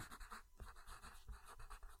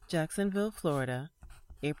Jacksonville, Florida,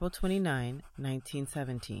 April 29,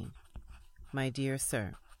 1917. My dear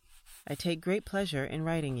sir, I take great pleasure in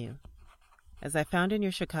writing you. As I found in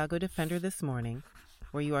your Chicago Defender this morning,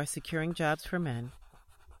 where you are securing jobs for men,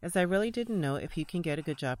 as I really didn't know if you can get a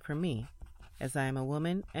good job for me, as I am a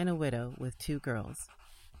woman and a widow with 2 girls,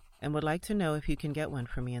 and would like to know if you can get one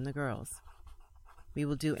for me and the girls. We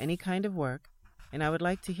will do any kind of work, and I would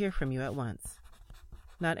like to hear from you at once.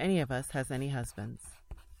 Not any of us has any husbands.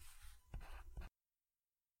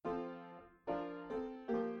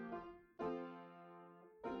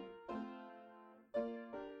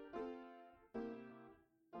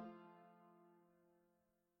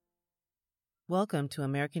 Welcome to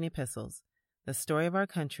American Epistles, the story of our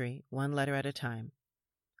country, one letter at a time.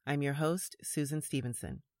 I'm your host, Susan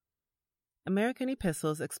Stevenson. American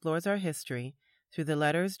Epistles explores our history through the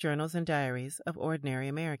letters, journals, and diaries of ordinary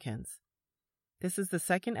Americans. This is the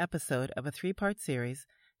second episode of a 3-part series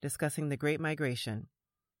discussing the Great Migration,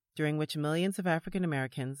 during which millions of African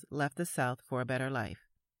Americans left the South for a better life.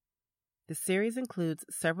 The series includes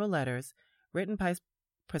several letters written by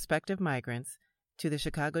prospective migrants to the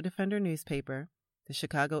Chicago Defender newspaper, the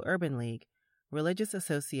Chicago Urban League, religious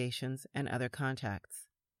associations, and other contacts.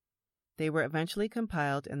 They were eventually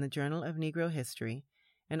compiled in the Journal of Negro History,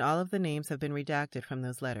 and all of the names have been redacted from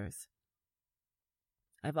those letters.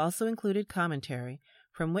 I've also included commentary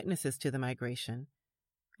from witnesses to the migration,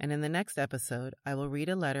 and in the next episode, I will read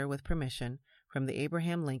a letter with permission from the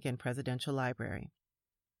Abraham Lincoln Presidential Library.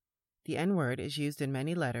 The N-word is used in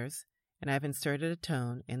many letters, and I've inserted a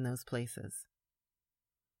tone in those places.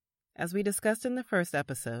 As we discussed in the first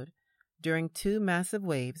episode, during 2 massive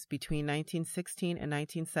waves between 1916 and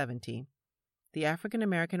 1970, the African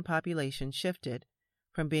American population shifted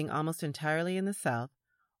from being almost entirely in the South,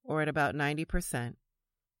 or at about 90%,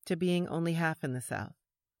 to being only half in the South.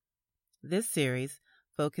 This series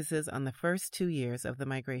focuses on the first 2 years of the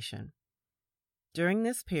migration. During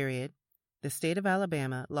this period, the state of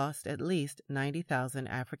Alabama lost at least 90,000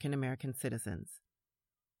 African American citizens.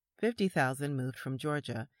 50,000 moved from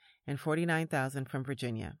Georgia and 49,000 from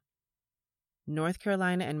Virginia. North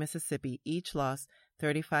Carolina and Mississippi each lost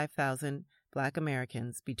 35,000 Black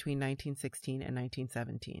Americans between 1916 and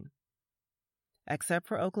 1917. Except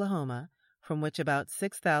for Oklahoma, from which about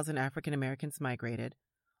 6,000 African Americans migrated,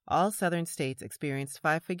 all southern states experienced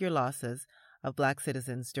 5-figure losses of Black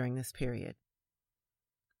citizens during this period.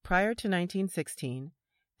 Prior to 1916,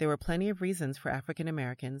 there were plenty of reasons for African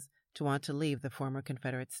Americans to want to leave the former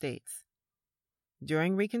Confederate States.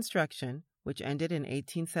 During Reconstruction, which ended in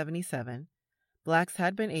 1877, Blacks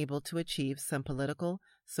had been able to achieve some political,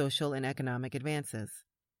 social, and economic advances.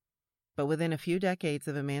 But within a few decades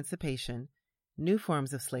of emancipation, new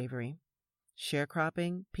forms of slavery,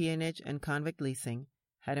 sharecropping, peonage, and convict leasing,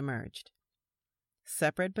 had emerged.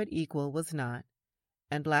 Separate but equal was not,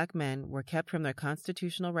 and Black men were kept from their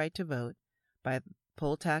constitutional right to vote by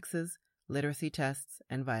poll taxes, literacy tests,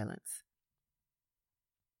 and violence.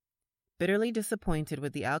 Bitterly disappointed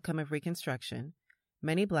with the outcome of Reconstruction,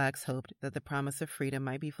 many Blacks hoped that the promise of freedom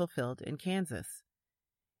might be fulfilled in Kansas.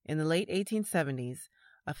 In the late 1870s,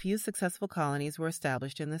 a few successful colonies were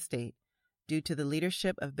established in the state due to the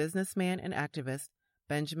leadership of businessman and activist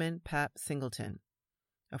Benjamin Pap Singleton,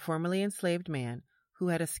 a formerly enslaved man who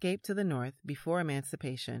had escaped to the North before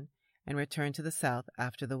emancipation and returned to the South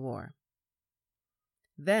after the war.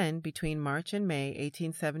 Then, between March and May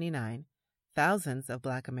 1879, thousands of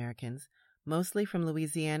Black Americans, mostly from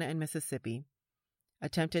Louisiana and Mississippi,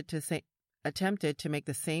 attempted to make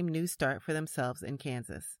the same new start for themselves in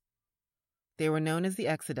Kansas. They were known as the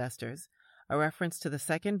Exodusters, a reference to the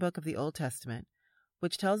second book of the Old Testament,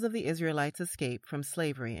 which tells of the Israelites' escape from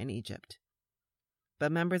slavery in Egypt.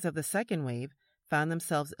 But members of the second wave found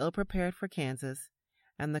themselves ill-prepared for Kansas,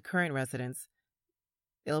 and the current residents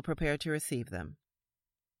ill-prepared to receive them.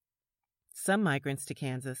 Some migrants to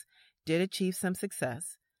Kansas did achieve some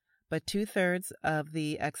success, but 2/3 of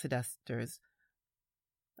the Exodusters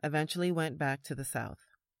eventually went back to the South.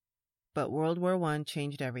 But World War I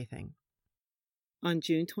changed everything. On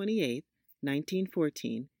June 28,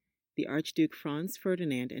 1914, the Archduke Franz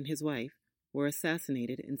Ferdinand and his wife were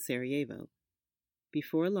assassinated in Sarajevo.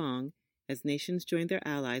 Before long, as nations joined their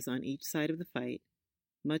allies on each side of the fight,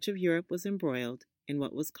 much of Europe was embroiled in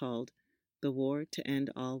what was called the War to End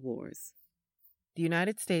All Wars. The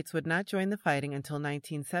United States would not join the fighting until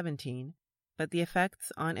 1917, but the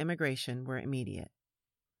effects on immigration were immediate.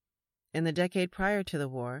 In the decade prior to the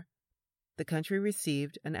war, the country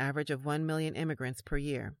received an average of 1 million immigrants per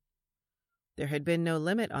year. There had been no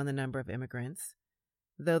limit on the number of immigrants,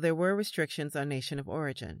 though there were restrictions on nation of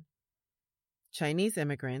origin. Chinese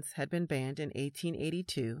immigrants had been banned in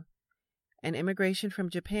 1882, and immigration from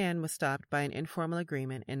Japan was stopped by an informal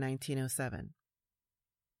agreement in 1907.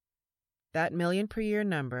 That million-per-year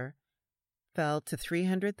number fell to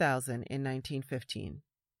 300,000 in 1915.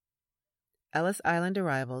 Ellis Island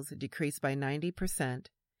arrivals decreased by 90%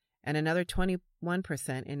 and another 21%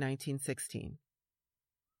 in 1916.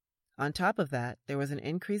 On top of that, there was an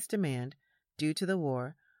increased demand due to the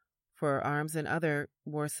war for arms and other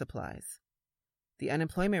war supplies. The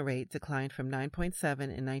unemployment rate declined from 9.7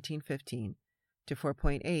 in 1915 to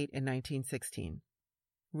 4.8 in 1916.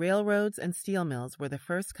 Railroads and steel mills were the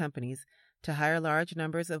first companies to hire large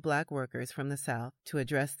numbers of black workers from the South to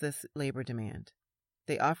address this labor demand.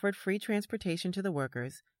 They offered free transportation to the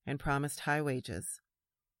workers and promised high wages.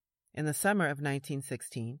 In the summer of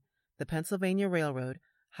 1916, the Pennsylvania Railroad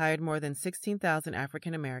hired more than 16,000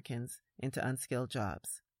 African Americans into unskilled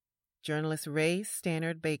jobs. Journalist Ray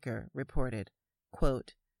Stannard Baker reported,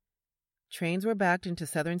 quote, "Trains were backed into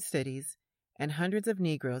southern cities, and hundreds of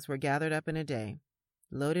Negroes were gathered up in a day,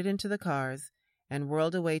 loaded into the cars, and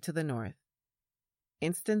whirled away to the north.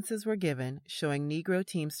 Instances were given showing Negro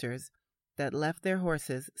teamsters that left their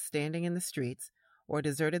horses standing in the streets or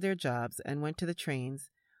deserted their jobs and went to the trains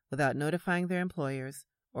without notifying their employers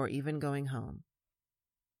or even going home."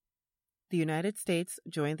 The United States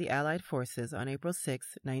joined the Allied forces on April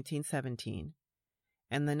 6, 1917,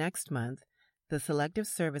 and the next month, the Selective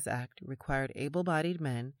Service Act required able-bodied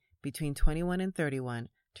men between 21 and 31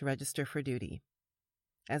 to register for duty.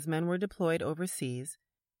 As men were deployed overseas,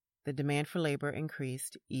 the demand for labor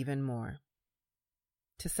increased even more.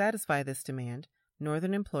 To satisfy this demand,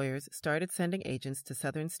 Northern employers started sending agents to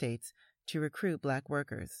Southern states to recruit black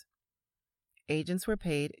workers. Agents were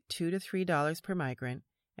paid $2 to $3 per migrant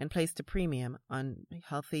and placed a premium on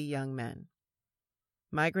healthy young men.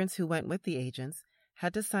 Migrants who went with the agents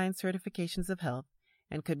had to sign certifications of health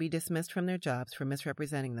and could be dismissed from their jobs for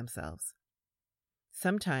misrepresenting themselves.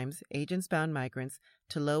 Sometimes agents bound migrants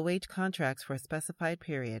to low-wage contracts for a specified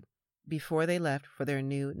period before they left for their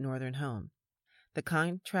new northern home. The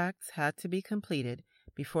contracts had to be completed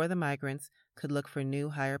before the migrants could look for new,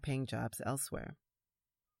 higher-paying jobs elsewhere.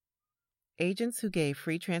 Agents who gave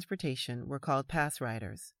free transportation were called pass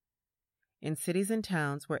riders. In cities and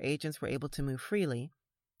towns where agents were able to move freely,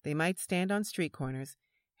 they might stand on street corners,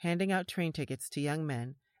 handing out train tickets to young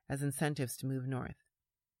men as incentives to move north.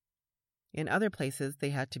 In other places, they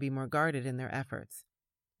had to be more guarded in their efforts,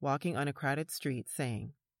 walking on a crowded street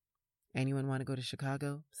saying, "Anyone want to go to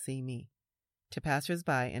Chicago? See me," to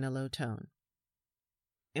passers-by in a low tone.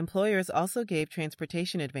 Employers also gave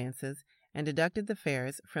transportation advances and deducted the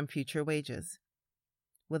fares from future wages.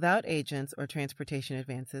 Without agents or transportation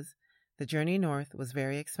advances, the journey north was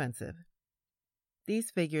very expensive.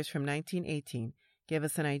 These figures from 1918 give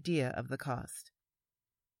us an idea of the cost.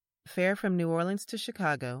 The fare from New Orleans to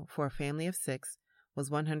Chicago for a family of 6 was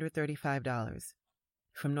 $135.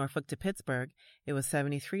 From Norfolk to Pittsburgh, it was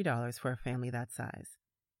 $73 for a family that size.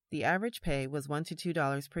 The average pay was $1 to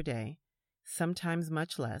 $2 per day, sometimes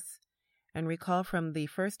much less, and recall from the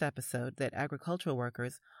first episode that agricultural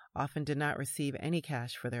workers often did not receive any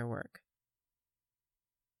cash for their work.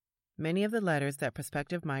 Many of the letters that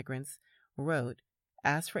prospective migrants wrote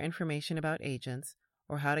asked for information about agents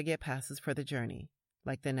or how to get passes for the journey,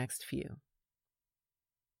 like the next few.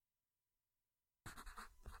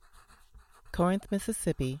 Corinth,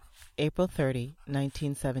 Mississippi, April 30,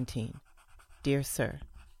 1917. Dear Sir,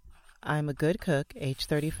 I am a good cook, age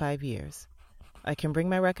 35 years. I can bring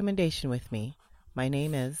my recommendation with me. My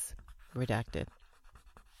name is redacted.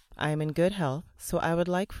 I am in good health, so I would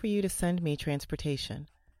like for you to send me transportation.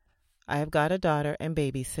 I have got a daughter and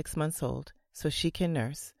baby 6 months old, so she can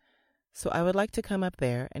nurse, so I would like to come up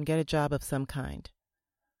there and get a job of some kind.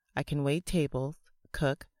 I can wait tables,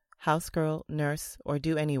 cook, house girl, nurse, or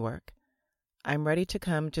do any work. I'm ready to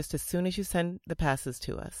come just as soon as you send the passes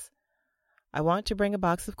to us. I want to bring a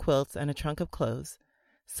box of quilts and a trunk of clothes,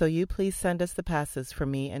 so you please send us the passes for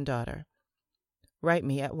me and daughter. Write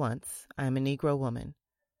me at once. I am a Negro woman.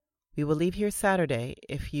 We will leave here Saturday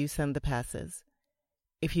if you send the passes.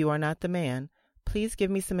 If you are not the man, please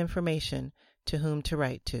give me some information to whom to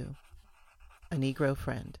write to. A Negro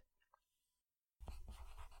friend.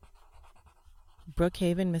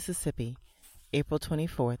 Brookhaven, Mississippi, April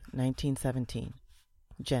 24, 1917.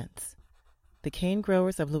 Gents, the cane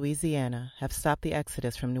growers of Louisiana have stopped the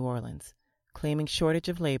exodus from New Orleans, claiming shortage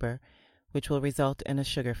of labor, which will result in a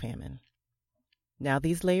sugar famine. Now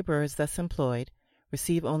these laborers thus employed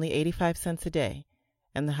receive only 85 cents a day,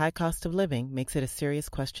 and the high cost of living makes it a serious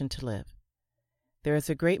question to live. There is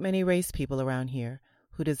a great many race people around here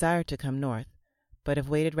who desire to come north, but have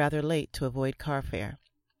waited rather late to avoid car fare,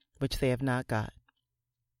 which they have not got.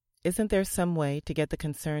 Isn't there some way to get the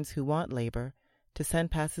concerns who want labor to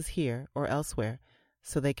send passes here or elsewhere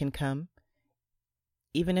so they can come,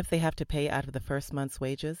 even if they have to pay out of the first month's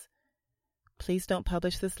wages? Please don't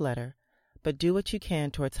publish this letter, but do what you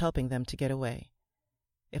can towards helping them to get away.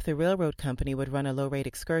 If the railroad company would run a low-rate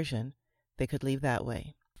excursion, they could leave that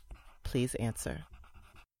way. Please answer.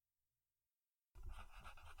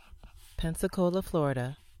 Pensacola,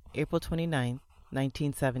 Florida, April 29,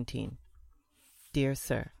 1917. Dear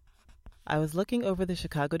Sir, I was looking over the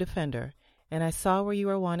Chicago Defender, and I saw where you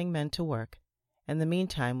are wanting men to work, and the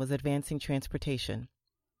meantime was advancing transportation.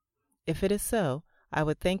 If it is so, I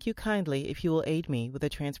would thank you kindly if you will aid me with the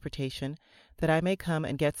transportation that I may come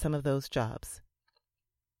and get some of those jobs.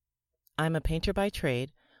 I am a painter by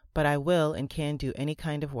trade, but I will and can do any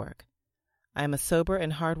kind of work. I am a sober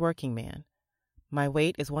and hard-working man. My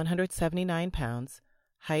weight is 179 pounds,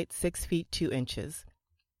 height 6 feet 2 inches.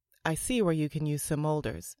 I see where you can use some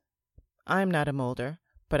molders. I am not a molder,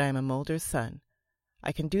 but I am a molder's son.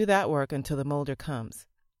 I can do that work until the molder comes.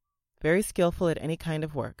 Very skillful at any kind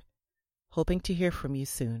of work. Hoping to hear from you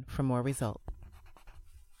soon for more result.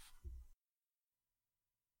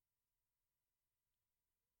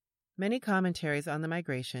 Many commentaries on the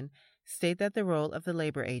migration state that the role of the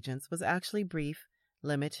labor agents was actually brief,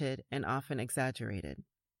 limited, and often exaggerated.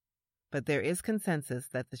 But there is consensus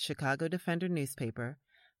that the Chicago Defender newspaper,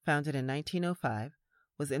 founded in 1905,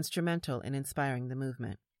 was instrumental in inspiring the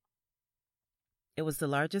movement. It was the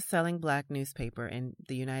largest-selling black newspaper in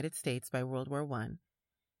the United States by World War I,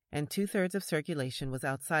 and 2/3 of circulation was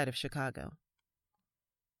outside of Chicago.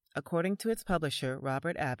 According to its publisher,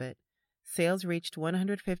 Robert Abbott, sales reached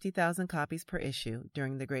 150,000 copies per issue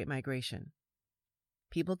during the Great Migration.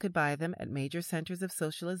 People could buy them at major centers of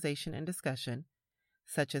socialization and discussion,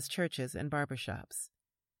 such as churches and barbershops.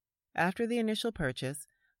 After the initial purchase,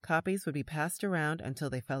 copies would be passed around until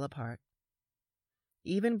they fell apart.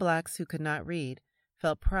 Even blacks who could not read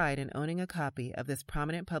felt pride in owning a copy of this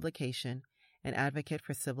prominent publication and advocate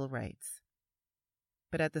for civil rights.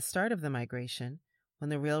 But at the start of the migration, when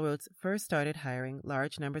the railroads first started hiring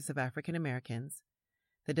large numbers of African Americans,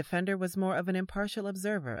 the Defender was more of an impartial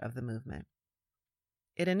observer of the movement.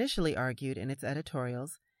 It initially argued in its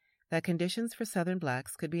editorials that conditions for Southern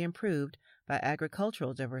blacks could be improved by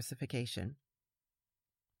agricultural diversification.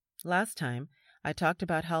 Last time, I talked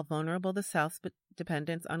about how vulnerable the South's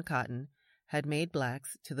dependence on cotton had made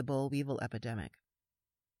blacks to the boll weevil epidemic.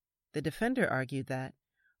 The Defender argued that,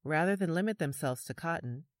 rather than limit themselves to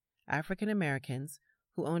cotton, African Americans,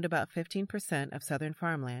 who owned about 15% of Southern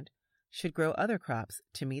farmland, should grow other crops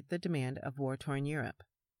to meet the demand of war-torn Europe.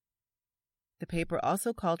 The paper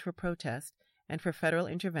also called for protest and for federal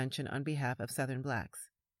intervention on behalf of Southern blacks.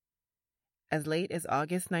 As late as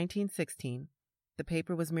August 1916, the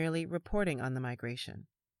paper was merely reporting on the migration.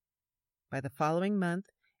 By the following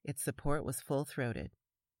month, its support was full-throated.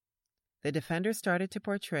 The Defender started to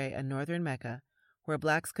portray a northern Mecca where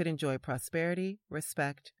blacks could enjoy prosperity,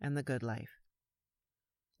 respect, and the good life.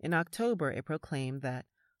 In October, it proclaimed that,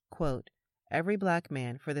 quote, every black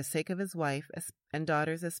man, for the sake of his wife and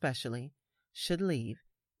daughters especially, should leave,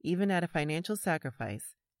 even at a financial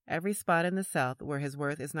sacrifice, every spot in the South where his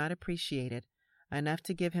worth is not appreciated enough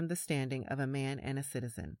to give him the standing of a man and a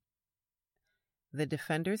citizen. The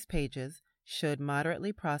Defender's pages showed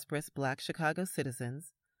moderately prosperous black Chicago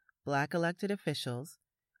citizens, black elected officials,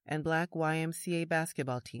 and black YMCA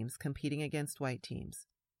basketball teams competing against white teams.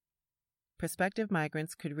 Prospective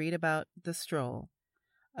migrants could read about The Stroll,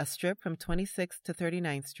 a strip from 26th to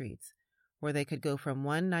 39th Streets, where they could go from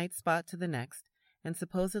one night spot to the next and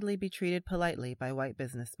supposedly be treated politely by white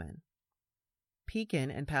businessmen.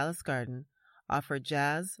 Pekin and Palace Garden offered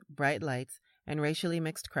jazz, bright lights, and racially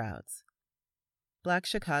mixed crowds. Black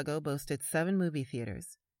Chicago boasted 7 movie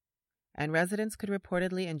theaters, and residents could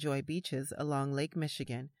reportedly enjoy beaches along Lake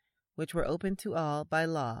Michigan, which were open to all by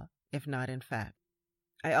law, if not in fact.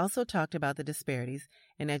 I also talked about the disparities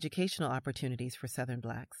in educational opportunities for Southern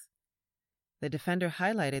blacks. The Defender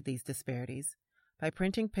highlighted these disparities by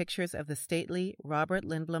printing pictures of the stately Robert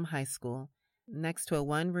Lindblom High School next to a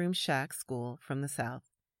one-room shack school from the South,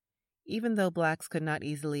 even though blacks could not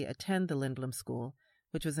easily attend the Lindblom School,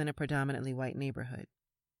 which was in a predominantly white neighborhood.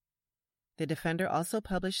 The Defender also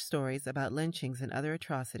published stories about lynchings and other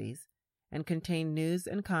atrocities, and contained news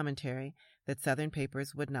and commentary that Southern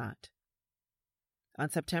papers would not. On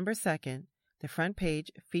September 2nd, the front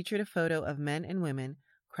page featured a photo of men and women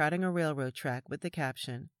crowding a railroad track with the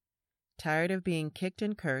caption, "Tired of being kicked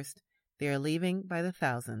and cursed, they are leaving by the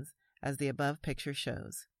thousands, as the above picture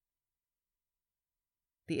shows."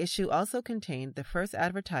 The issue also contained the first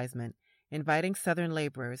advertisement inviting Southern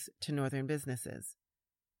laborers to Northern businesses.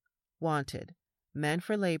 Wanted, men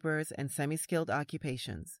for laborers and semi-skilled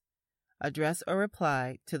occupations. Address or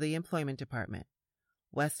reply to the Employment Department,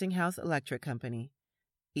 Westinghouse Electric Company,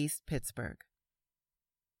 East Pittsburgh.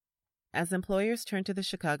 As employers turned to the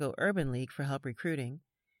Chicago Urban League for help recruiting,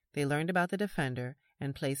 they learned about the Defender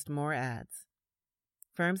and placed more ads.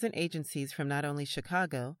 Firms and agencies from not only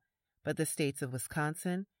Chicago, but the states of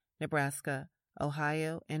Wisconsin, Nebraska,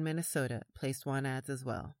 Ohio, and Minnesota placed want ads as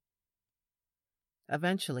well.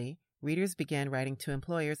 Eventually, readers began writing to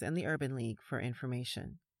employers and the Urban League for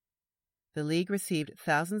information. The League received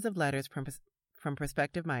thousands of letters from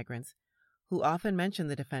prospective migrants who often mentioned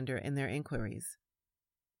the Defender in their inquiries.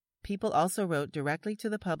 People also wrote directly to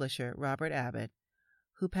the publisher, Robert Abbott,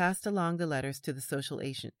 who passed along the letters to the social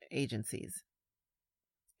agencies.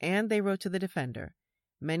 And they wrote to the Defender,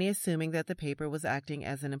 many assuming that the paper was acting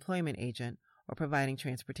as an employment agent or providing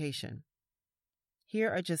transportation. Here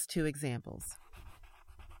are just two examples.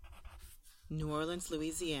 New Orleans,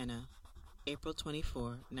 Louisiana, April 24,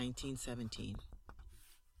 1917.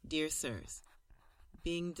 Dear Sirs,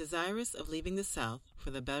 being desirous of leaving the South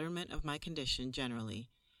for the betterment of my condition generally,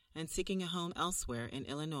 and seeking a home elsewhere in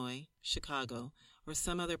Illinois, Chicago, or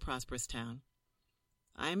some other prosperous town,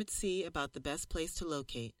 I am at sea about the best place to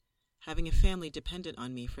locate, having a family dependent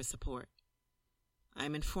on me for support. I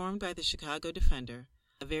am informed by the Chicago Defender,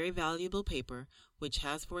 a very valuable paper which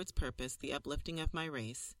has for its purpose the uplifting of my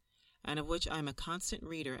race, and of which I am a constant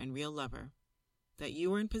reader and real lover, that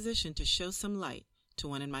you are in position to show some light to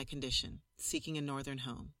one in my condition, seeking a northern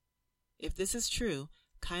home. If this is true,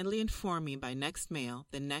 kindly inform me by next mail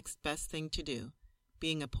the next best thing to do,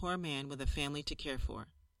 being a poor man with a family to care for.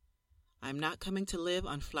 I am not coming to live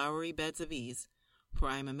on flowery beds of ease, for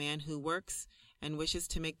I am a man who works and wishes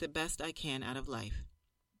to make the best I can out of life.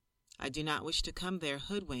 I do not wish to come there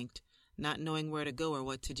hoodwinked, not knowing where to go or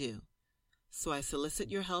what to do. So I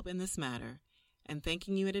solicit your help in this matter, and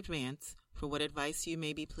thanking you in advance for what advice you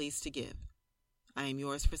may be pleased to give. I am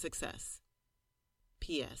yours for success.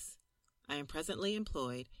 P.S. I am presently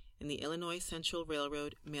employed in the Illinois Central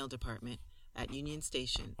Railroad Mail Department at Union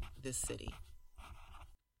Station, this city.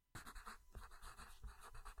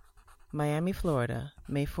 Miami, Florida,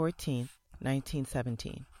 May 14,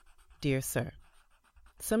 1917. Dear Sir,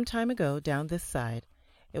 some time ago down this side,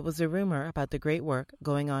 it was a rumor about the great work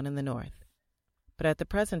going on in the North. But at the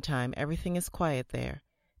present time, everything is quiet there,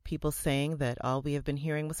 people saying that all we have been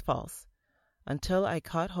hearing was false, until I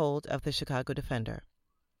caught hold of the Chicago Defender.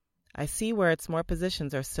 I see where its more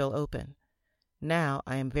positions are still open. Now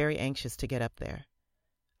I am very anxious to get up there.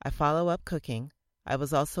 I follow up cooking. I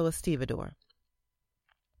was also a stevedore.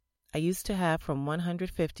 I used to have from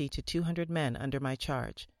 150 to 200 men under my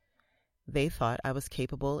charge. They thought I was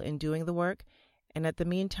capable in doing the work, and at the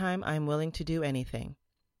meantime I am willing to do anything.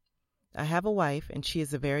 I have a wife, and she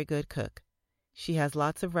is a very good cook. She has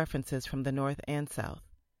lots of references from the North and South.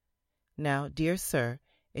 Now, dear sir,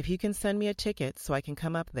 if you can send me a ticket so I can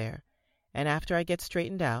come up there, and after I get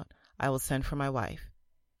straightened out, I will send for my wife.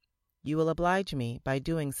 You will oblige me by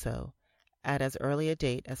doing so at as early a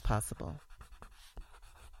date as possible.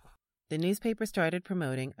 The newspaper started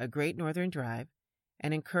promoting a Great Northern Drive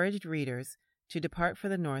and encouraged readers to depart for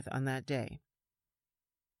the North on that day.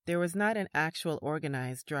 There was not an actual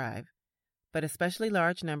organized drive, but especially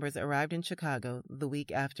large numbers arrived in Chicago the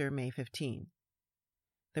week after May 15.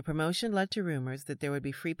 The promotion led to rumors that there would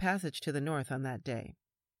be free passage to the North on that day.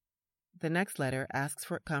 The next letter asks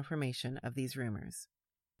for confirmation of these rumors.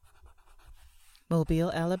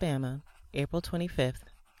 Mobile, Alabama, April 25,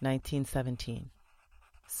 1917.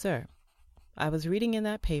 Sir, I was reading in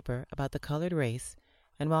that paper about the colored race,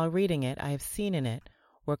 and while reading it, I have seen in it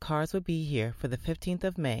where cars would be here for the 15th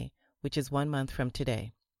of May, which is 1 month from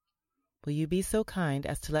today. Will you be so kind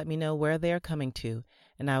as to let me know where they are coming to,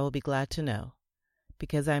 and I will be glad to know,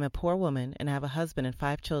 because I am a poor woman and have a husband and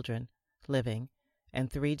 5 children living,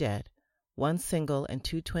 and 3 dead, 1 single and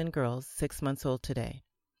 2 twin girls 6 months old today,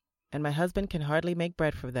 and my husband can hardly make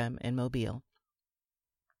bread for them in Mobile.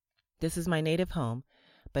 This is my native home,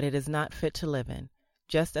 but it is not fit to live in,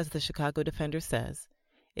 just as the Chicago Defender says.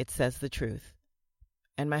 It says the truth.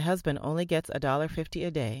 And my husband only gets $1.50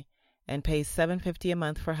 a day and pays $7.50 a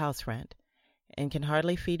month for house rent, and can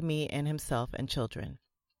hardly feed me and himself and children.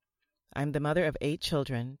 I'm the mother of 8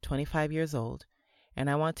 children, 25 years old, and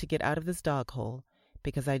I want to get out of this dog hole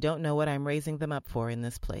because I don't know what I'm raising them up for in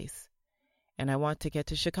this place. And I want to get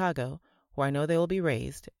to Chicago, where I know they will be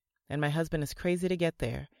raised, and my husband is crazy to get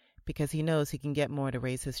there because he knows he can get more to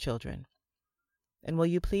raise his children. And will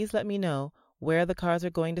you please let me know where the cars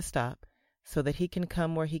are going to stop so that he can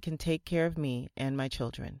come where he can take care of me and my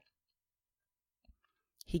children.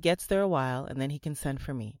 He gets there a while, and then he can send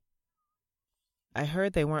for me. I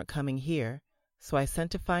heard they weren't coming here, so I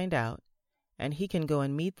sent to find out, and he can go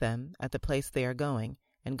and meet them at the place they are going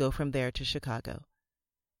and go from there to Chicago.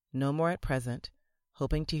 No more at present.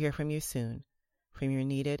 Hoping to hear from you soon. From your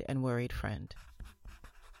needed and worried friend.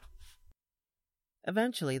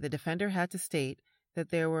 Eventually, the defender had to state that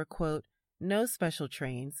there were, quote, no special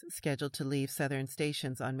trains scheduled to leave southern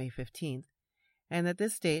stations on May 15th, and that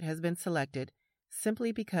this date has been selected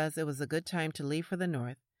simply because it was a good time to leave for the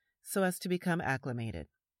North so as to become acclimated.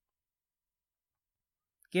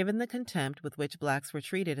 Given the contempt with which blacks were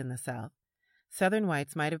treated in the South, Southern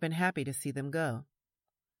whites might have been happy to see them go.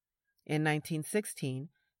 In 1916,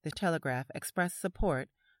 the Telegraph expressed support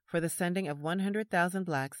for the sending of 100,000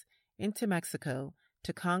 blacks into Mexico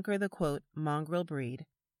to conquer the, quote, mongrel breed,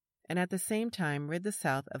 and at the same time rid the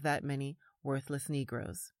South of that many worthless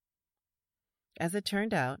Negroes. As it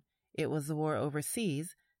turned out, it was the war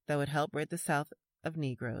overseas that would help rid the South of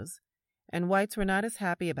Negroes, and whites were not as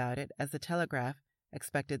happy about it as the Telegraph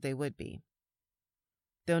expected they would be.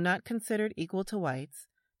 Though not considered equal to whites,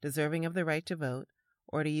 deserving of the right to vote,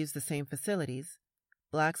 or to use the same facilities,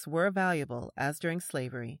 blacks were valuable, as during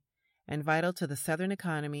slavery, and vital to the Southern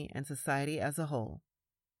economy and society as a whole.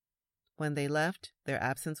 When they left, their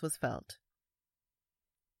absence was felt.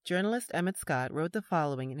 Journalist Emmett Scott wrote the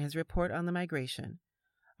following in his report on the migration,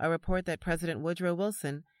 a report that President Woodrow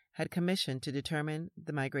Wilson had commissioned to determine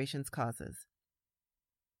the migration's causes.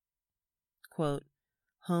 Quote,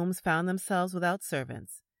 homes found themselves without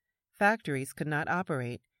servants. Factories could not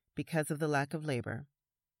operate because of the lack of labor.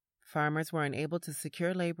 Farmers were unable to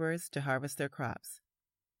secure laborers to harvest their crops.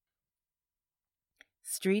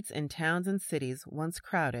 Streets in towns and cities, once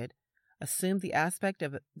crowded, assumed the aspect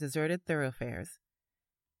of deserted thoroughfares.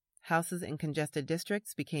 Houses in congested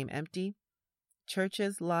districts became empty.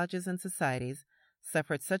 Churches, lodges, and societies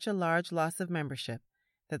suffered such a large loss of membership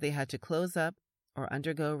that they had to close up or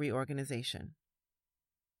undergo reorganization.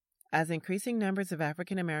 As increasing numbers of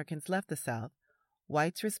African Americans left the South,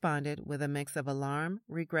 whites responded with a mix of alarm,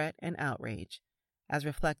 regret, and outrage, as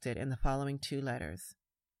reflected in the following two letters.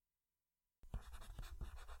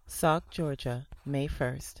 Sauk, Georgia, May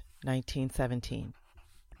 1st, 1917.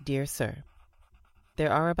 Dear Sir,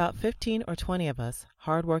 there are about 15 or 20 of us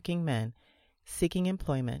hard-working men seeking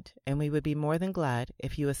employment, and we would be more than glad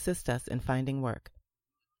if you assist us in finding work.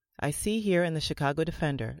 I see here in the Chicago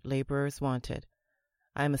Defender, laborers wanted.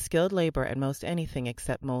 I am a skilled laborer at most anything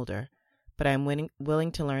except molder, but I am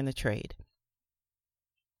willing to learn the trade.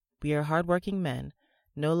 We are hard-working men,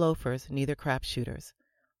 no loafers, neither crap shooters.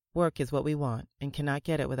 Work is what we want, and cannot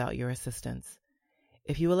get it without your assistance.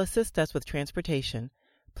 If you will assist us with transportation,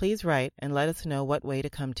 please write and let us know what way to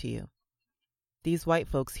come to you. These white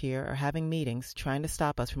folks here are having meetings trying to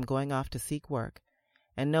stop us from going off to seek work,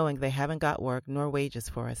 and knowing they haven't got work nor wages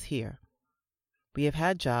for us here. We have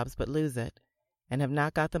had jobs but lose it, and have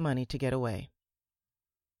not got the money to get away.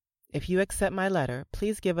 If you accept my letter,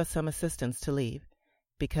 please give us some assistance to leave,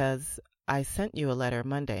 because I sent you a letter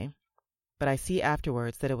Monday, but I see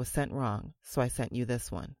afterwards that it was sent wrong, so I sent you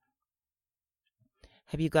this one.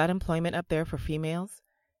 Have you got employment up there for females?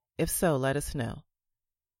 If so, let us know.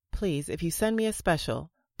 Please, if you send me a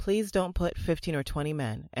special, please don't put 15 or 20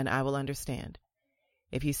 men, and I will understand.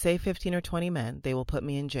 If you say 15 or 20 men, they will put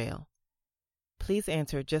me in jail. Please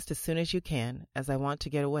answer just as soon as you can, as I want to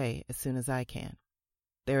get away as soon as I can.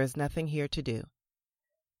 There is nothing here to do.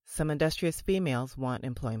 Some industrious females want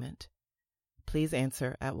employment. Please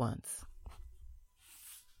answer at once.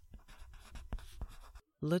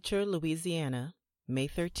 Lutcher, Louisiana, May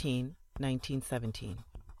 13, 1917.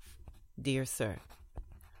 Dear Sir,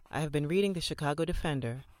 I have been reading the Chicago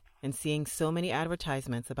Defender and seeing so many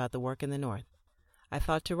advertisements about the work in the North. I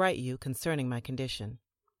thought to write you concerning my condition.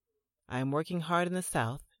 I am working hard in the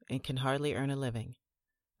South and can hardly earn a living.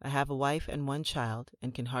 I have a wife and one child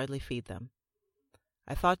and can hardly feed them.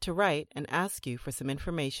 I thought to write and ask you for some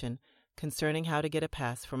information concerning how to get a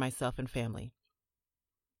pass for myself and family.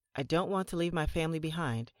 I don't want to leave my family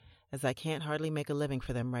behind, as I can't hardly make a living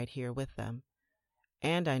for them right here with them,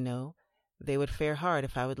 and I know they would fare hard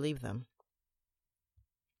if I would leave them.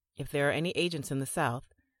 If there are any agents in the South,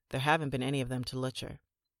 there haven't been any of them to Lutcher.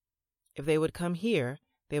 If they would come here,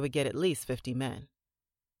 they would get at least 50 men.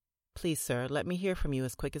 Please, sir, let me hear from you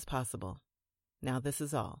as quick as possible. Now this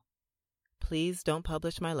is all. Please don't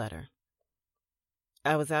publish my letter.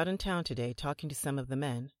 I was out in town today talking to some of the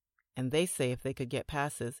men, and they say if they could get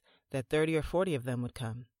passes that 30 or 40 of them would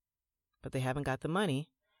come. But they haven't got the money,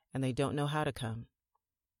 and they don't know how to come.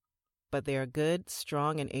 but they are good,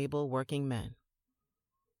 strong, and able working men.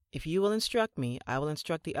 If you will instruct me, I will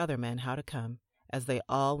instruct the other men how to come, as they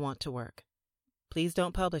all want to work. Please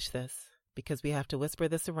don't publish this, because we have to whisper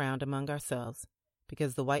this around among ourselves,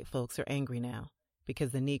 because the white folks are angry now,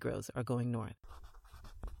 because the Negroes are going north.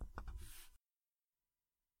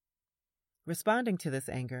 Responding to this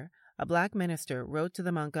anger, a black minister wrote to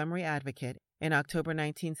the Montgomery Advocate in October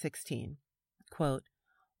 1916, quote,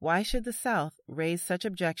 "Why should the South raise such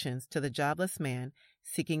objections to the jobless man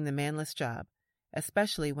seeking the manless job,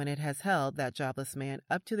 especially when it has held that jobless man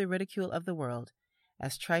up to the ridicule of the world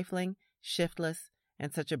as trifling, shiftless,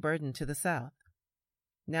 and such a burden to the South?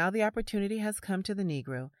 Now the opportunity has come to the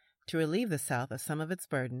Negro to relieve the South of some of its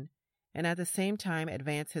burden and at the same time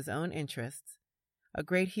advance his own interests. A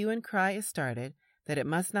great hue and cry is started that it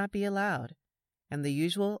must not be allowed, and the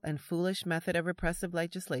usual and foolish method of repressive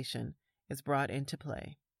legislation is brought into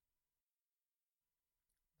play."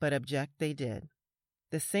 But object they did.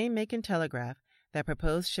 The same Macon Telegraph that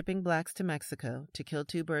proposed shipping blacks to Mexico to kill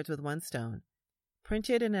two birds with one stone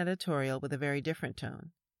printed an editorial with a very different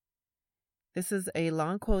tone. This is a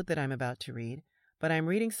long quote that I'm about to read, but I'm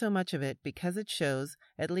reading so much of it because it shows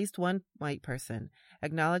at least one white person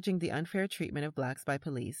acknowledging the unfair treatment of blacks by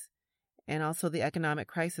police, and also the economic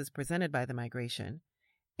crisis presented by the migration,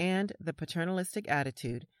 and the paternalistic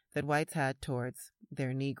attitude that whites had towards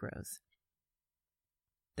their Negroes.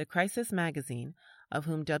 The Crisis magazine, of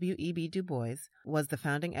whom W.E.B. Du Bois was the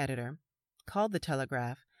founding editor, called the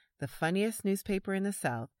Telegraph the funniest newspaper in the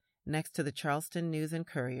South next to the Charleston News and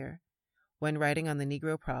Courier, when writing on the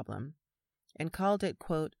Negro problem, and called it,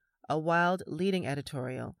 quote, "a wild leading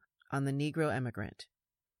editorial on the Negro emigrant."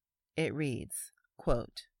 It reads,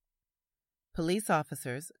 quote, "Police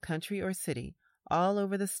officers, country or city, all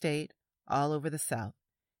over the state, all over the South,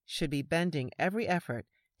 should be bending every effort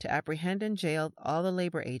to apprehend and jail all the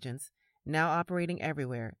labor agents now operating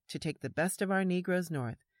everywhere to take the best of our Negroes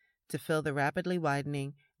north to fill the rapidly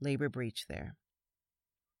widening labor breach there.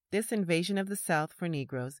 This invasion of the South for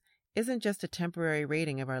Negroes isn't just a temporary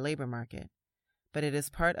raiding of our labor market, but it is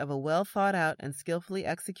part of a well-thought-out and skillfully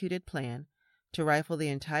executed plan to rifle the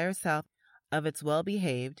entire South of its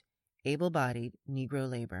well-behaved, able-bodied Negro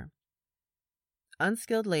labor.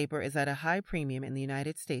 Unskilled labor is at a high premium in the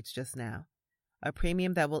United States just now, a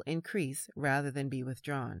premium that will increase rather than be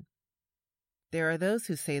withdrawn. There are those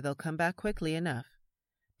who say they'll come back quickly enough,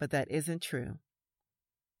 but that isn't true.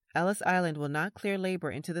 Ellis Island will not clear labor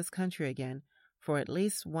into this country again for at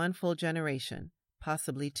least one full generation,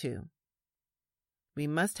 possibly two. We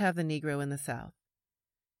must have the Negro in the South.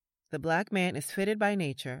 The black man is fitted by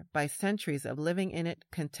nature, by centuries of living in it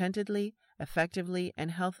contentedly, effectively, and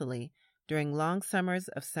healthily during long summers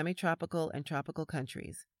of semi-tropical and tropical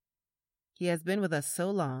countries. He has been with us so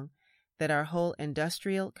long that our whole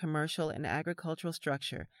industrial, commercial, and agricultural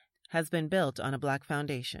structure has been built on a black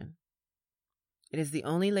foundation. It is the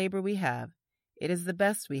only labor we have. It is the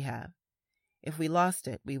best we have. If we lost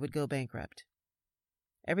it, we would go bankrupt.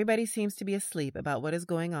 Everybody seems to be asleep about what is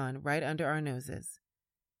going on right under our noses.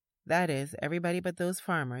 That is, everybody but those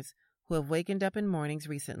farmers who have wakened up in mornings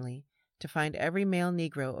recently to find every male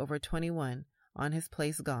Negro over 21 on his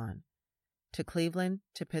place gone, to Cleveland,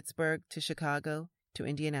 to Pittsburgh, to Chicago, to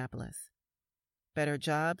Indianapolis. Better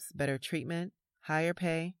jobs, better treatment, higher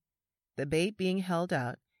pay. The bait being held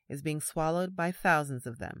out is being swallowed by thousands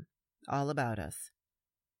of them, all about us.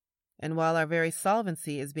 And while our very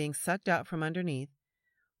solvency is being sucked out from underneath,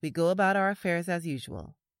 we go about our affairs as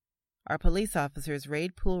usual. Our police officers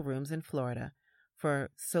raid pool rooms in Florida for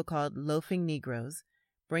so-called loafing Negroes,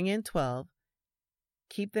 bring in 12,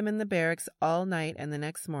 keep them in the barracks all night and the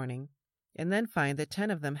next morning, and then find that 10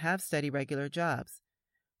 of them have steady regular jobs,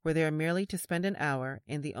 where they are merely to spend an hour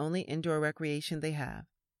in the only indoor recreation they have.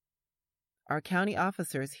 Our county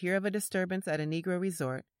officers hear of a disturbance at a Negro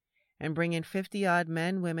resort and bring in 50-odd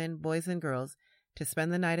men, women, boys, and girls to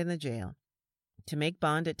spend the night in the jail, to make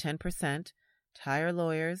bond at 10%, to hire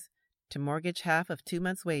lawyers, to mortgage half of 2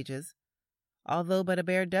 months' wages, although but a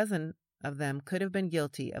bare dozen of them could have been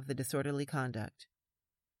guilty of the disorderly conduct.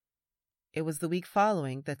 It was the week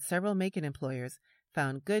following that several Macon employers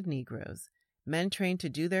found good Negroes, men trained to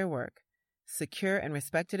do their work, secure and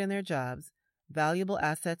respected in their jobs, valuable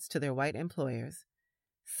assets to their white employers,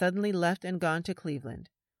 suddenly left and gone to Cleveland,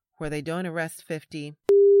 where they don't arrest 50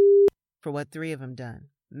 for what 3 of them done.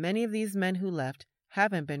 Many of these men who left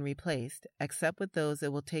haven't been replaced, except with those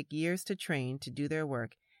it will take years to train to do their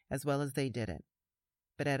work as well as they did it,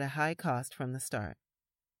 but at a high cost from the start.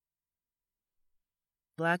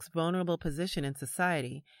 Blacks' vulnerable position in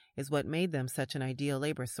society is what made them such an ideal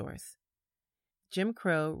labor source. Jim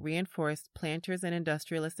Crow reinforced planters' and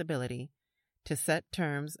industrialists' ability to set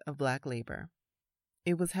terms of black labor.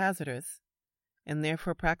 It was hazardous, and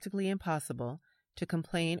therefore practically impossible, to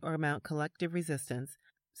complain or mount collective resistance,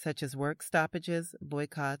 such as work stoppages,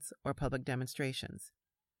 boycotts, or public demonstrations.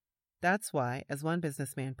 That's why, as one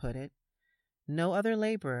businessman put it, no other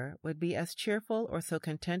laborer would be as cheerful or so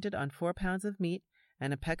contented on 4 pounds of meat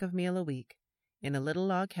and a peck of meal a week in a little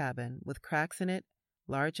log cabin with cracks in it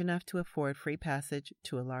large enough to afford free passage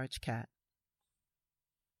to a large cat.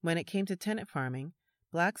 When it came to tenant farming,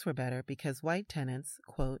 blacks were better because white tenants,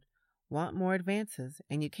 quote, want more advances,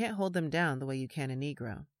 and you can't hold them down the way you can a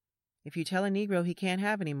Negro. If you tell a Negro he can't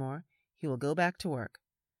have any more, he will go back to work.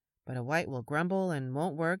 But a white will grumble and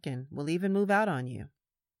won't work and will even move out on you.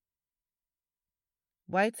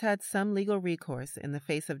 Whites had some legal recourse in the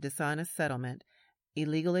face of dishonest settlement,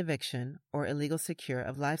 illegal eviction, or illegal secure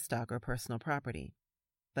of livestock or personal property.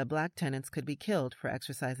 But black tenants could be killed for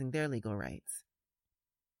exercising their legal rights.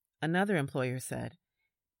 Another employer said,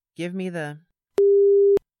 "Give me the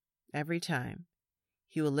every time.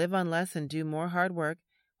 He will live on less and do more hard work,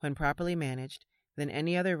 when properly managed, than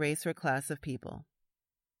any other race or class of people."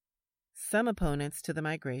 Some opponents to the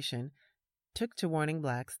migration took to warning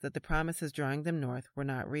blacks that the promises drawing them north were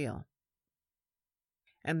not real.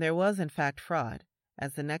 And there was in fact fraud,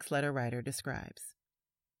 as the next letter writer describes.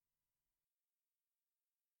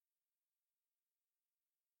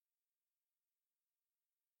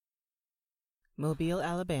 Mobile,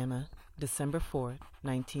 Alabama, December 4,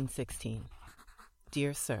 1916.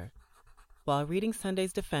 Dear Sir, while reading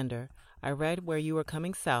Sunday's Defender, I read where you were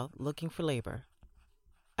coming south looking for labor.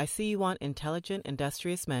 I see you want intelligent,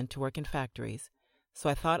 industrious men to work in factories, so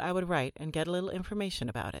I thought I would write and get a little information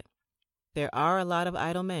about it. There are a lot of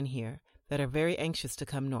idle men here that are very anxious to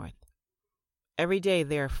come north. Every day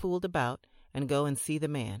they are fooled about and go and see the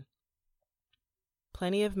man.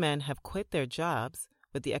 Plenty of men have quit their jobs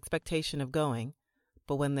with the expectation of going,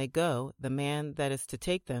 but when they go, the man that is to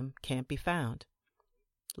take them can't be found.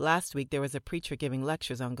 Last week there was a preacher giving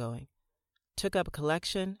lectures on going. Took up a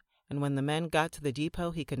collection, and when the men got to the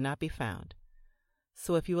depot, he could not be found.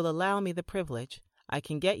 So if you will allow me the privilege, I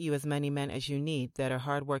can get you as many men as you need that are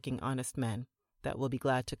hard-working, honest men that will be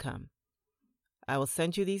glad to come. I will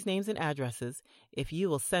send you these names and addresses if you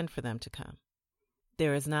will send for them to come.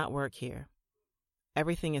 There is not work here.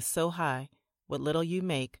 Everything is so high, what little you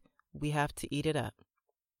make, we have to eat it up.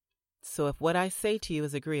 So if what I say to you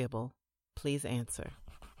is agreeable, please answer.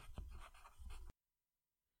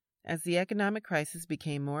 As the economic crisis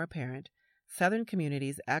became more apparent, Southern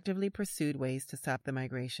communities actively pursued ways to stop the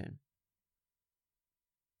migration.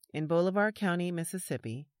 In Bolivar County,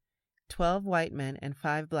 Mississippi, 12 white men and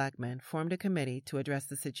 5 black men formed a committee to address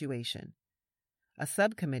the situation. A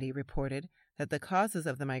subcommittee reported that the causes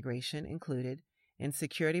of the migration included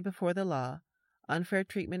insecurity before the law, unfair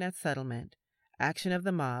treatment at settlement, action of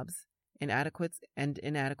the mobs, inadequate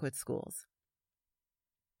schools.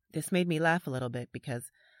 This made me laugh a little bit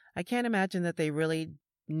because I can't imagine that they really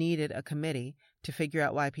needed a committee to figure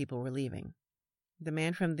out why people were leaving. The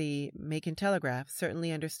man from the Macon Telegraph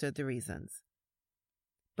certainly understood the reasons.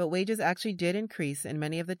 But wages actually did increase in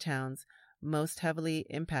many of the towns most heavily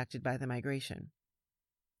impacted by the migration.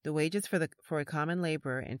 The wages for a common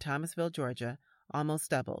laborer in Thomasville, Georgia, almost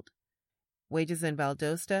doubled. Wages in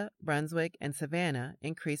Valdosta, Brunswick, and Savannah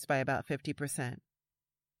increased by about 50%.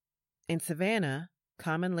 In Savannah,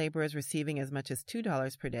 common laborers receiving as much as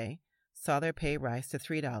 $2 per day saw their pay rise to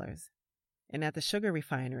 $3. And at the sugar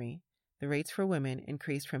refinery, the rates for women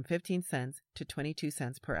increased from 15 cents to 22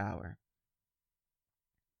 cents per hour.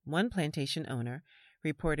 One plantation owner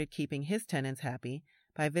reported keeping his tenants happy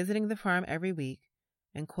by visiting the farm every week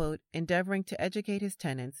and, quote, endeavoring to educate his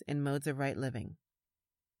tenants in modes of right living.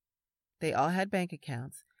 They all had bank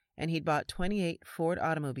accounts, and he'd bought 28 Ford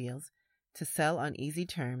automobiles to sell on easy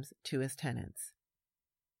terms to his tenants.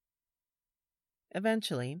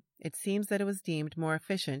 Eventually, it seems that it was deemed more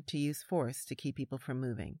efficient to use force to keep people from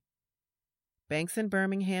moving. Banks in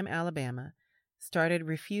Birmingham, Alabama, started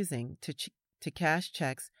refusing to cash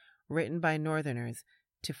checks written by Northerners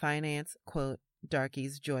to finance, quote,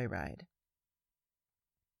 Darky's Joyride.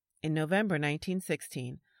 In November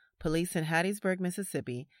 1916, police in Hattiesburg,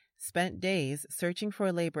 Mississippi, spent days searching for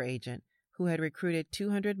a labor agent who had recruited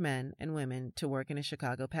 200 men and women to work in a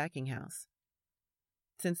Chicago packing house.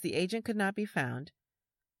 Since the agent could not be found,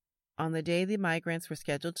 on the day the migrants were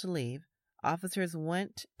scheduled to leave, officers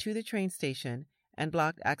went to the train station and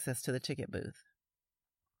blocked access to the ticket booth.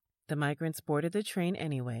 The migrants boarded the train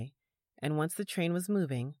anyway, and once the train was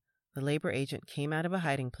moving, the labor agent came out of a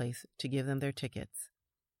hiding place to give them their tickets.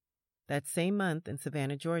 That same month in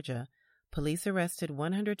Savannah, Georgia, police arrested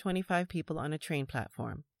 125 people on a train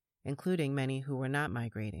platform, including many who were not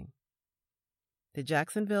migrating. The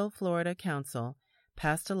Jacksonville, Florida Council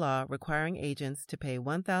passed a law requiring agents to pay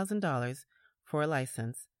 $1,000 for a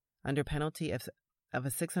license under penalty of a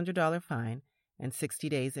 $600 fine and 60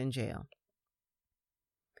 days in jail.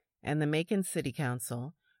 And the Macon City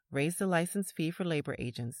Council raised the license fee for labor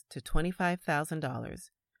agents to $25,000,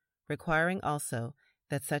 requiring also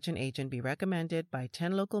that such an agent be recommended by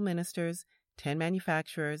 10 local ministers, 10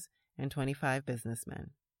 manufacturers, and 25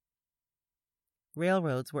 businessmen.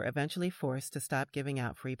 Railroads were eventually forced to stop giving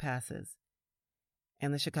out free passes,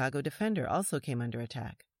 and the Chicago Defender also came under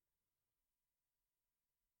attack.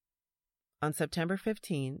 On September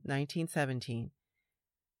 15, 1917,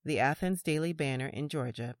 the Athens Daily Banner in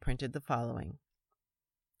Georgia printed the following,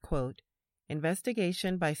 quote,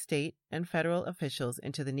 "Investigation by state and federal officials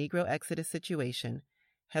into the Negro exodus situation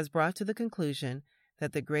has brought to the conclusion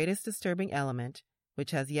that the greatest disturbing element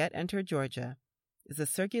which has yet entered Georgia is the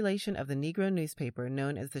circulation of the Negro newspaper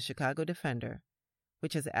known as the Chicago Defender,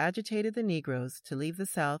 which has agitated the Negroes to leave the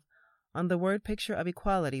South on the word picture of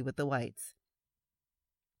equality with the whites.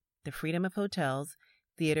 The freedom of hotels,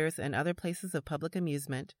 theaters, and other places of public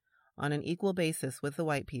amusement on an equal basis with the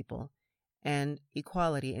white people, and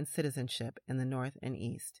equality in citizenship in the North and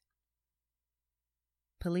East."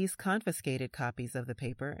 Police confiscated copies of the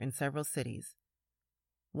paper in several cities.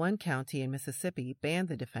 One county in Mississippi banned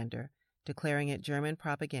the Defender, declaring it German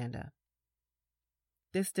propaganda.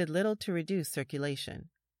 This did little to reduce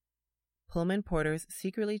circulation. Pullman porters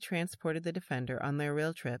secretly transported the Defender on their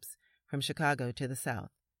rail trips from Chicago to the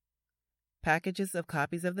South. Packages of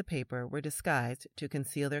copies of the paper were disguised to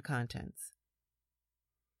conceal their contents.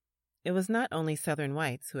 It was not only Southern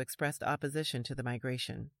whites who expressed opposition to the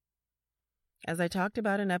migration. As I talked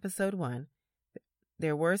about in Episode 1,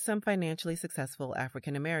 there were some financially successful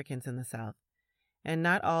African Americans in the South, and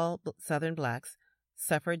not all Southern blacks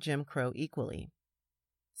suffered Jim Crow equally.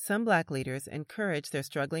 Some black leaders encouraged their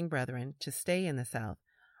struggling brethren to stay in the South,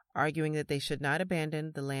 arguing that they should not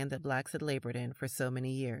abandon the land that blacks had labored in for so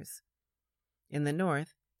many years. In the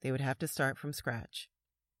North, they would have to start from scratch.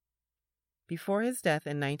 Before his death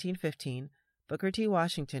in 1915, Booker T.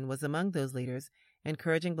 Washington was among those leaders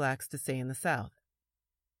encouraging blacks to stay in the South.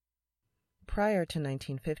 Prior to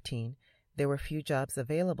 1915, there were few jobs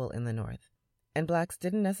available in the North, and blacks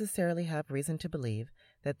didn't necessarily have reason to believe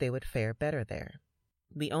that they would fare better there.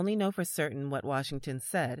 We only know for certain what Washington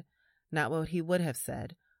said, not what he would have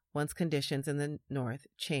said, once conditions in the North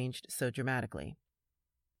changed so dramatically.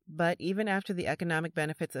 But even after the economic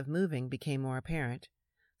benefits of moving became more apparent,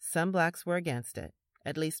 some blacks were against it,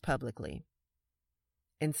 at least publicly.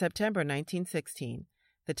 In September 1916,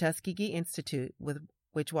 the Tuskegee Institute, with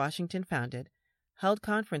which Washington founded, held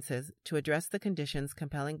conferences to address the conditions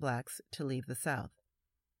compelling blacks to leave the South.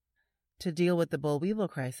 To deal with the boll weevil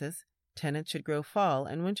crisis, tenants should grow fall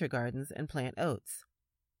and winter gardens and plant oats.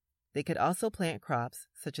 They could also plant crops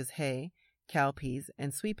such as hay, cowpeas,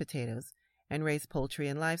 and sweet potatoes, and raise poultry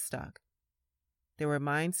and livestock. There were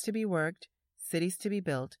mines to be worked, cities to be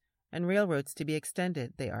built, and railroads to be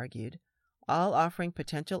extended, they argued, all offering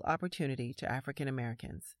potential opportunity to African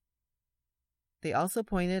Americans. They also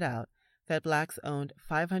pointed out that blacks owned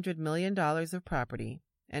 $500 million of property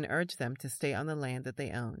and urged them to stay on the land that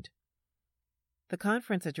they owned. The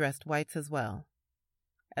conference addressed whites as well.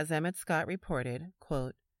 As Emmett Scott reported,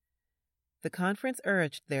 quote, "The conference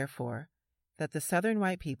urged, therefore, that the Southern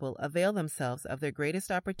white people avail themselves of their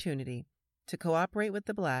greatest opportunity to cooperate with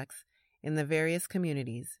the blacks in the various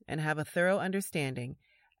communities and have a thorough understanding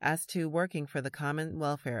as to working for the common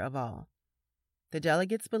welfare of all. The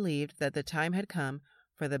delegates believed that the time had come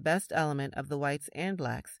for the best element of the whites and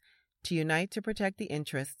blacks to unite to protect the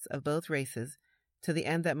interests of both races to the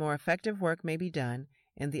end that more effective work may be done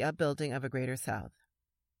in the upbuilding of a greater South."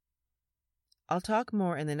 I'll talk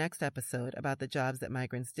more in the next episode about the jobs that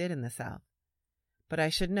migrants did in the South, but I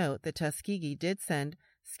should note that Tuskegee did send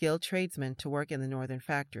skilled tradesmen to work in the northern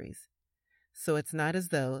factories, so it's not as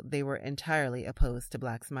though they were entirely opposed to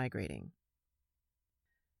blacks migrating.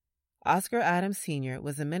 Oscar Adams Sr.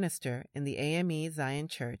 was a minister in the AME Zion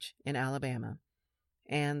Church in Alabama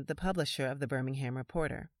and the publisher of the Birmingham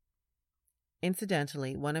Reporter.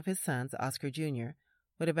 Incidentally, one of his sons, Oscar Jr.,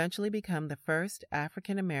 would eventually become the first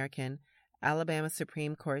African-American Alabama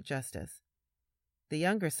Supreme Court Justice. The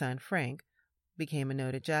younger son, Frank, became a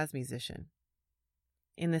noted jazz musician.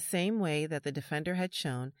 In the same way that the Defender had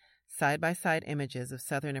shown side-by-side images of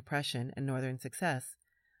Southern oppression and Northern success,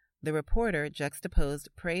 the Reporter juxtaposed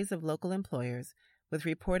praise of local employers with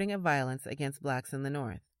reporting of violence against blacks in the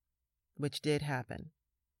North, which did happen.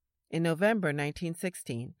 In November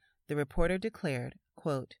 1916, the reporter declared,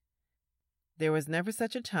 quote, "There was never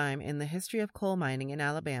such a time in the history of coal mining in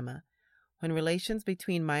Alabama when relations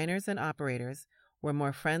between miners and operators were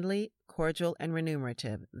more friendly, cordial, and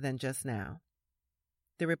remunerative than just now."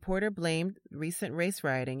 The reporter blamed recent race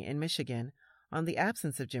rioting in Michigan on the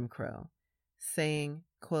absence of Jim Crow, saying,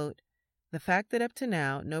 quote, "The fact that up to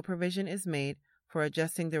now no provision is made for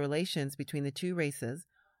adjusting the relations between the two races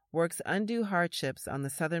works undue hardships on the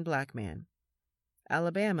Southern black man.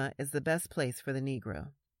 Alabama is the best place for the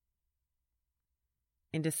Negro."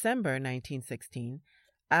 In December 1916,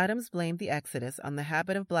 Adams blamed the exodus on the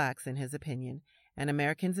habit of blacks, in his opinion, and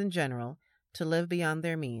Americans in general, to live beyond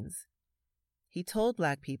their means. He told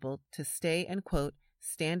black people to stay and, quote,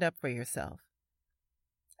 "stand up for yourself."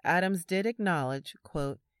 Adams did acknowledge,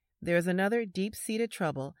 quote, "there is another deep-seated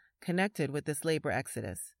trouble connected with this labor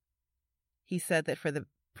exodus." He said that for the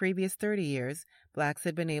previous 30 years, blacks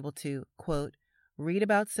had been able to, quote, "read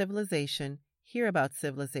about civilization, hear about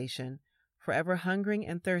civilization, forever hungering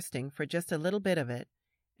and thirsting for just a little bit of it,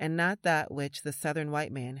 and not that which the Southern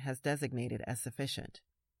white man has designated as sufficient."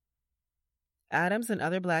 Adams and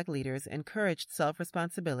other black leaders encouraged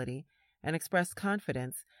self-responsibility and expressed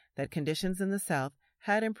confidence that conditions in the South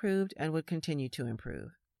had improved and would continue to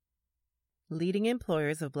improve. Leading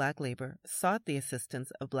employers of black labor sought the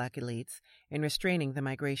assistance of black elites in restraining the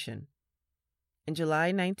migration. In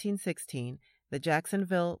July 1916, the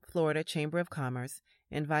Jacksonville, Florida Chamber of Commerce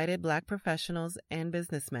invited black professionals and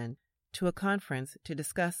businessmen to a conference to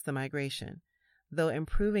discuss the migration, though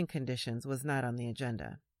improving conditions was not on the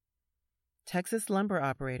agenda. Texas lumber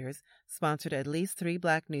operators sponsored at least 3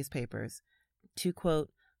 black newspapers to,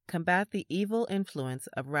 quote, "combat the evil influence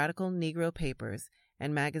of radical Negro papers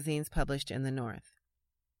and magazines published in the North."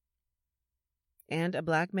 And a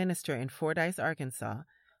black minister in Fordyce, Arkansas,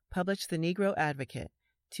 published the Negro Advocate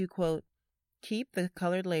to, quote, "keep the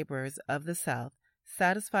colored laborers of the South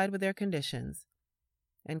satisfied with their conditions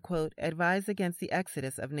and, quote, advise against the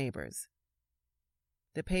exodus of neighbors."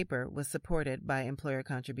 The paper was supported by employer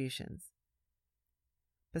contributions.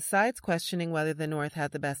 Besides questioning whether the North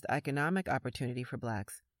had the best economic opportunity for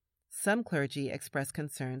blacks, some clergy expressed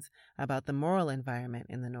concerns about the moral environment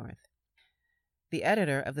in the North. The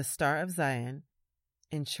editor of the Star of Zion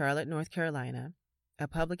in Charlotte, North Carolina, a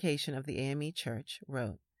publication of the AME Church,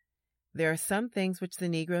 wrote, "There are some things which the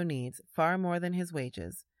Negro needs far more than his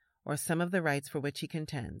wages, or some of the rights for which he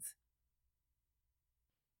contends.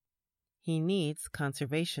 He needs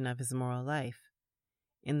conservation of his moral life.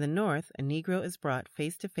 In the North, a Negro is brought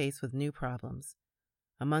face to face with new problems.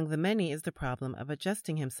 Among the many is the problem of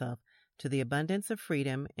adjusting himself to the abundance of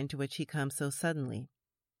freedom into which he comes so suddenly.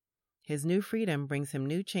 His new freedom brings him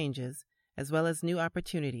new changes as well as new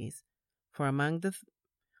opportunities, for among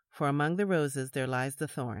the roses there lies the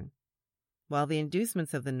thorn. While the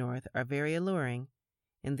inducements of the North are very alluring,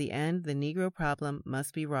 in the end the Negro problem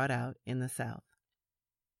must be wrought out in the South."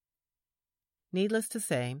 Needless to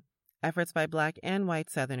say, efforts by black and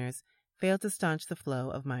white Southerners failed to staunch the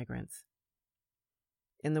flow of migrants.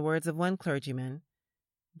 In the words of one clergyman,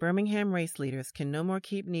 "Birmingham race leaders can no more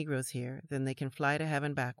keep Negroes here than they can fly to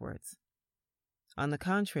heaven backwards." On the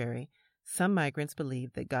contrary, some migrants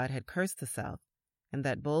believed that God had cursed the South and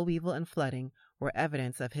that boll weevil and flooding were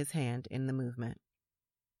evidence of his hand in the movement.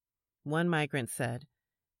 One migrant said,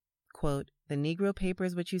 quote, "The Negro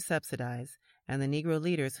papers which you subsidize and the Negro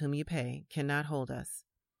leaders whom you pay cannot hold us.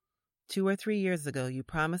 2 or 3 years ago you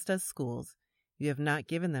promised us schools. You have not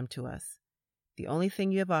given them to us. The only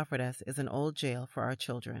thing you have offered us is an old jail for our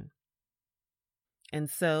children." And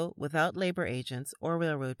so, without labor agents or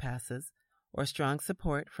railroad passes or strong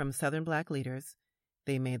support from Southern black leaders,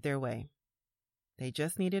 they made their way. They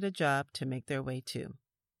just needed a job to make their way to.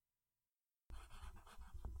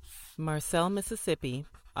 Marcel, Mississippi,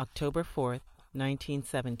 October 4th,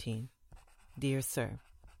 1917. Dear Sir,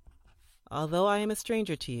 although I am a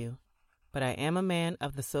stranger to you, but I am a man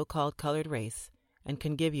of the so-called colored race, and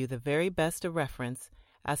can give you the very best of reference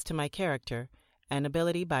as to my character and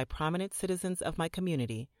ability by prominent citizens of my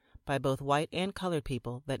community, by both white and colored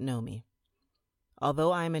people that know me.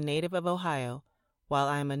 Although I am a native of Ohio, while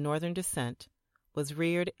I am of Northern descent, was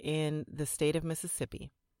reared in the state of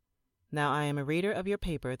Mississippi. Now I am a reader of your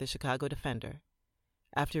paper, the Chicago Defender.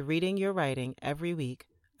 After reading your writing every week,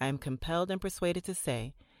 I am compelled and persuaded to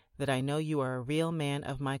say that I know you are a real man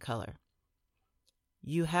of my color.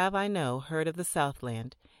 You have, I know, heard of the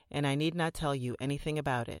Southland, and I need not tell you anything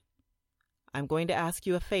about it. I'm going to ask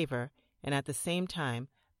you a favor, and at the same time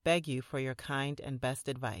beg you for your kind and best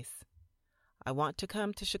advice. I want to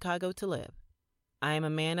come to Chicago to live. I am a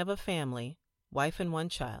man of a family, wife and 1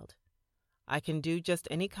 child. I can do just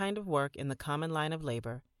any kind of work in the common line of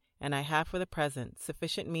labor, and I have for the present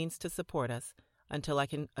sufficient means to support us until I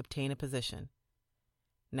can obtain a position.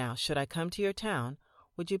 Now, should I come to your town,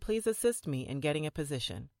 would you please assist me in getting a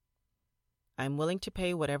position? I am willing to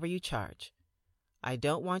pay whatever you charge. I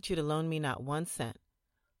don't want you to loan me not 1 cent,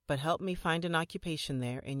 but help me find an occupation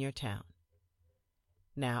there in your town.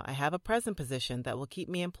 Now, I have a present position that will keep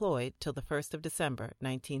me employed till the 1st of December,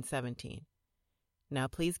 1917. Now,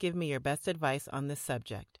 please give me your best advice on this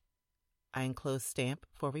subject. I enclose stamp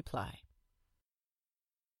for reply.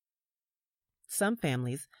 Some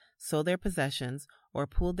families sold their possessions or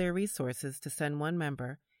pooled their resources to send one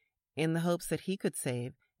member in the hopes that he could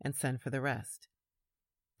save and send for the rest.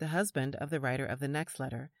 The husband of the writer of the next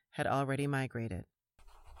letter had already migrated.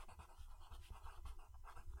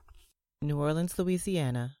 New Orleans,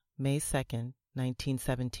 Louisiana, May 2nd,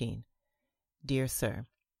 1917. Dear Sir,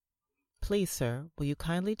 please, sir, will you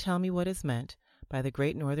kindly tell me what is meant by the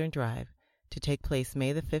Great Northern Drive to take place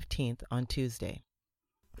May the 15th on Tuesday?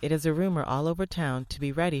 It is a rumor all over town to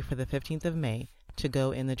be ready for the 15th of May to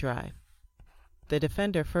go in the drive. The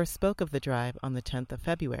Defender first spoke of the drive on the 10th of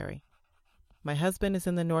February. My husband is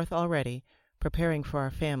in the North already, preparing for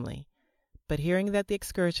our family, but hearing that the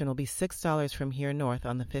excursion will be $6 from here north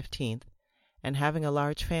on the 15th, and having a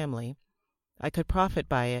large family, I could profit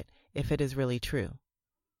by it if it is really true.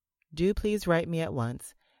 Do please write me at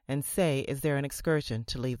once and say, is there an excursion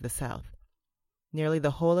to leave the South? Nearly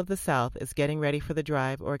the whole of the South is getting ready for the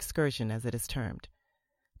drive or excursion, as it is termed.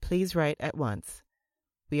 Please write at once.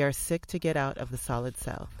 We are sick to get out of the solid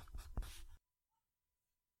South.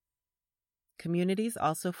 Communities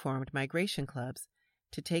also formed migration clubs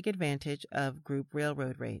to take advantage of group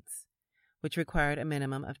railroad rates, which required a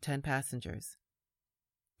minimum of 10 passengers.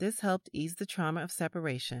 This helped ease the trauma of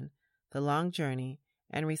separation, the long journey,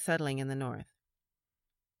 and resettling in the North.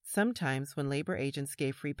 Sometimes, when labor agents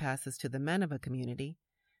gave free passes to the men of a community,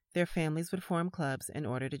 their families would form clubs in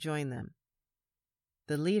order to join them.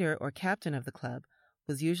 The leader or captain of the club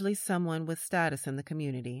was usually someone with status in the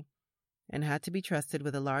community and had to be trusted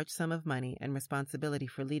with a large sum of money and responsibility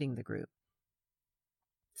for leading the group.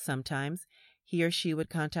 Sometimes, he or she would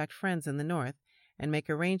contact friends in the North and make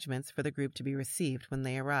arrangements for the group to be received when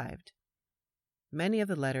they arrived. Many of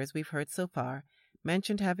the letters we've heard so far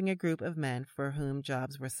mentioned having a group of men for whom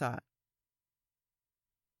jobs were sought.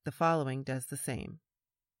 The following does the same.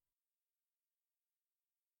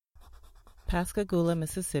 Pascagoula,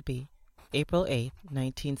 Mississippi, April 8,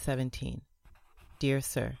 1917. Dear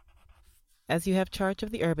Sir, as you have charge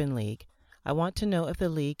of the Urban League, I want to know if the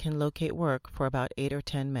League can locate work for about 8 or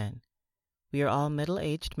 10 men. We are all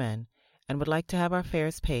middle-aged men and would like to have our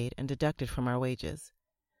fares paid and deducted from our wages.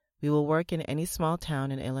 We will work in any small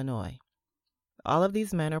town in Illinois. All of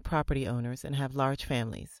these men are property owners and have large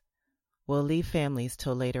families. We'll leave families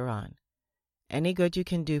till later on. Any good you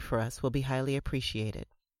can do for us will be highly appreciated.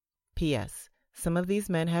 P.S. Some of these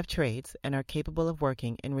men have trades and are capable of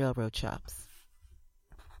working in railroad shops.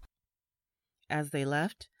 As they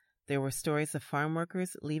left, there were stories of farm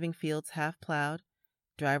workers leaving fields half-plowed,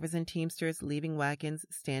 drivers and teamsters leaving wagons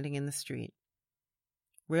standing in the street.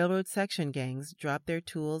 Railroad section gangs dropped their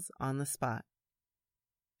tools on the spot.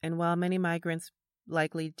 And while many migrants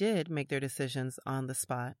likely did make their decisions on the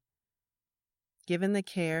spot, given the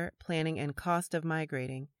care, planning, and cost of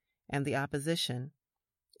migrating and the opposition,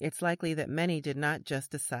 it's likely that many did not just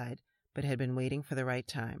decide, but had been waiting for the right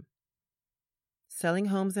time. Selling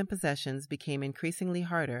homes and possessions became increasingly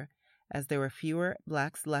harder as there were fewer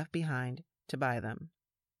blacks left behind to buy them.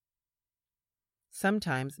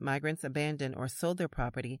 Sometimes migrants abandoned or sold their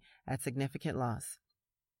property at significant loss.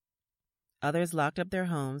 Others locked up their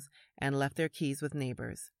homes and left their keys with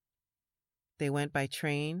neighbors. They went by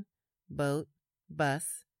train, boat,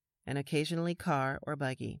 bus, and occasionally car or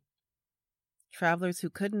buggy. Travelers who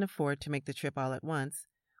couldn't afford to make the trip all at once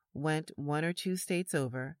went 1 or 2 states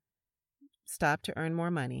over, stopped to earn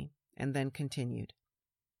more money, and then continued.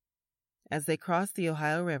 As they crossed the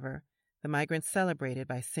Ohio River, the migrants celebrated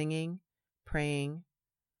by singing, praying,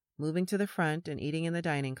 moving to the front and eating in the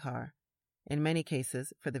dining car, in many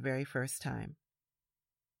cases for the very first time.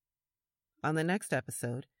 On the next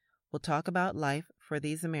episode, we'll talk about life for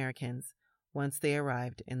these Americans once they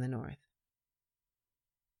arrived in the North.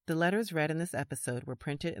 The letters read in this episode were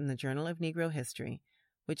printed in the Journal of Negro History,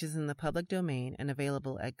 which is in the public domain and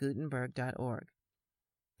available at Gutenberg.org.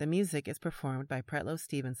 The music is performed by Pretlow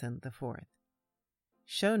Stevenson IV.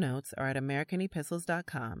 Show notes are at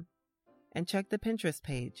AmericanEpistles.com, and check the Pinterest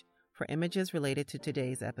page for images related to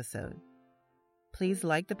today's episode. Please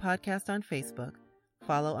like the podcast on Facebook,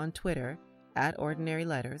 follow on Twitter @Ordinary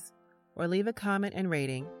Letters, or leave a comment and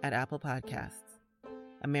rating at Apple Podcasts.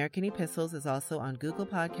 American Epistles is also on Google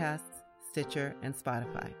Podcasts, Stitcher, and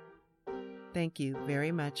Spotify. Thank you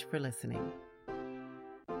very much for listening.